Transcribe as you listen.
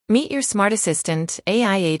Meet your smart assistant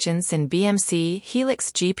AI agents in BMC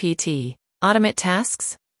HelixGPT. Automate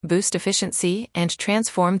tasks, boost efficiency, and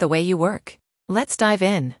transform the way you work. Let's dive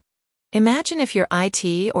in. Imagine if your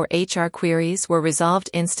IT or HR queries were resolved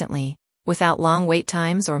instantly, without long wait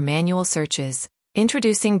times or manual searches.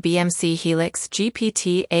 Introducing BMC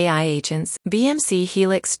HelixGPT AI Agents. BMC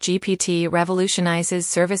HelixGPT revolutionizes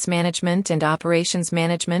service management and operations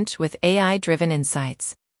management with AI-driven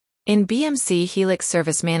insights. In BMC Helix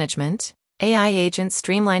Service Management, AI agents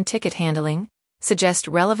streamline ticket handling, suggest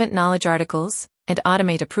relevant knowledge articles, and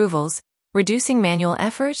automate approvals, reducing manual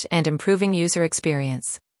effort and improving user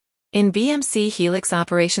experience. In BMC Helix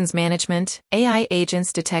Operations Management, AI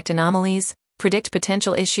agents detect anomalies, predict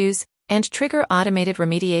potential issues, and trigger automated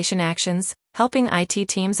remediation actions, helping IT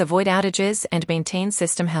teams avoid outages and maintain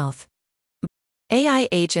system health. AI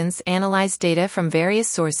agents analyze data from various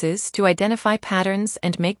sources to identify patterns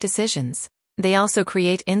and make decisions. They also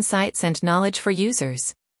create insights and knowledge for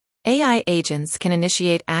users. AI agents can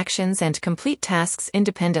initiate actions and complete tasks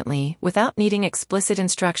independently without needing explicit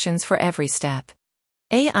instructions for every step.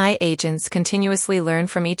 AI agents continuously learn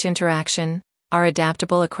from each interaction, are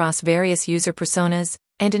adaptable across various user personas,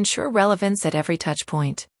 and ensure relevance at every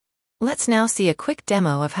touchpoint. Let's now see a quick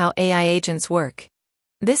demo of how AI agents work.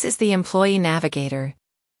 This is the Employee Navigator.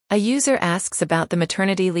 A user asks about the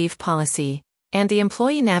maternity leave policy, and the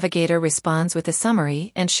Employee Navigator responds with a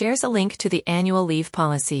summary and shares a link to the annual leave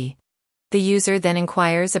policy. The user then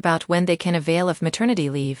inquires about when they can avail of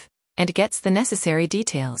maternity leave, and gets the necessary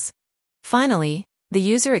details. Finally, the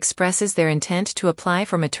user expresses their intent to apply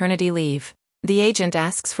for maternity leave. The agent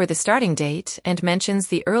asks for the starting date and mentions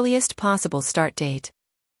the earliest possible start date.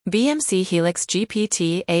 BMC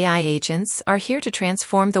HelixGPT AI agents are here to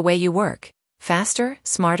transform the way you work, faster,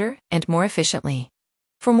 smarter, and more efficiently.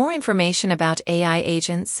 For more information about AI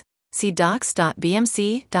agents, see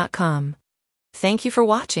docs.bmc.com. Thank you for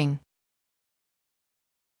watching.